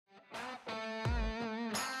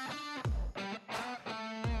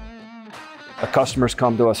The customers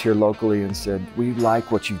come to us here locally and said, we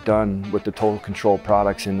like what you've done with the total control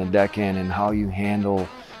products in the deckhand and how you handle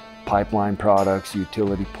pipeline products,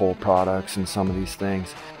 utility pole products, and some of these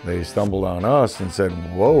things. They stumbled on us and said,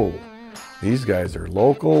 whoa, these guys are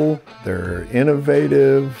local, they're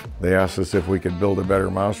innovative. They asked us if we could build a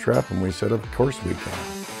better mousetrap, and we said, of course we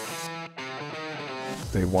can.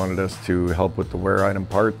 They wanted us to help with the wear item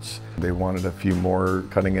parts. They wanted a few more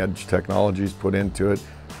cutting edge technologies put into it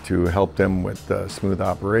to help them with smooth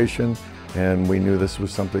operation, and we knew this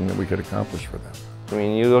was something that we could accomplish for them. I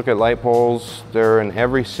mean, you look at light poles, they're in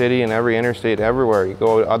every city and every interstate everywhere. You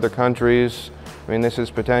go to other countries. I mean, this is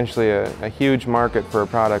potentially a huge market for a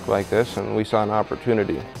product like this, and we saw an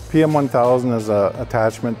opportunity. PM1000 is an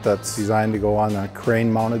attachment that's designed to go on a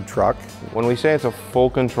crane-mounted truck. When we say it's a full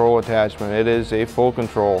control attachment, it is a full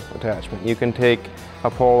control attachment. You can take a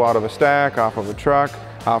pole out of a stack, off of a truck,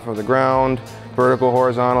 off of the ground, vertical,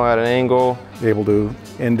 horizontal, at an angle. Able to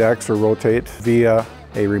index or rotate via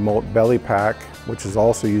a remote belly pack, which is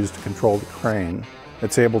also used to control the crane.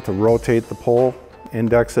 It's able to rotate the pole,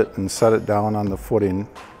 index it, and set it down on the footing.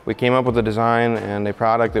 We came up with a design and a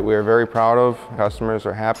product that we are very proud of, customers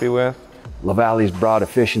are happy with. LaValley's brought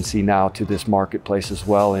efficiency now to this marketplace as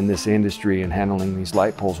well in this industry and handling these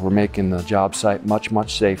light poles. We're making the job site much,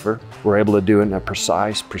 much safer. We're able to do it in a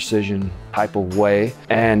precise, precision type of way,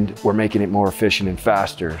 and we're making it more efficient and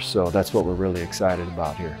faster. So that's what we're really excited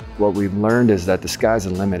about here. What we've learned is that the sky's the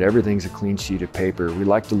limit. Everything's a clean sheet of paper. We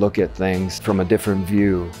like to look at things from a different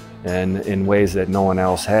view and in ways that no one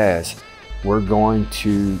else has. We're going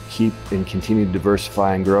to keep and continue to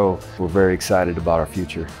diversify and grow. We're very excited about our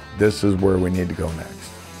future. This is where we need to go next.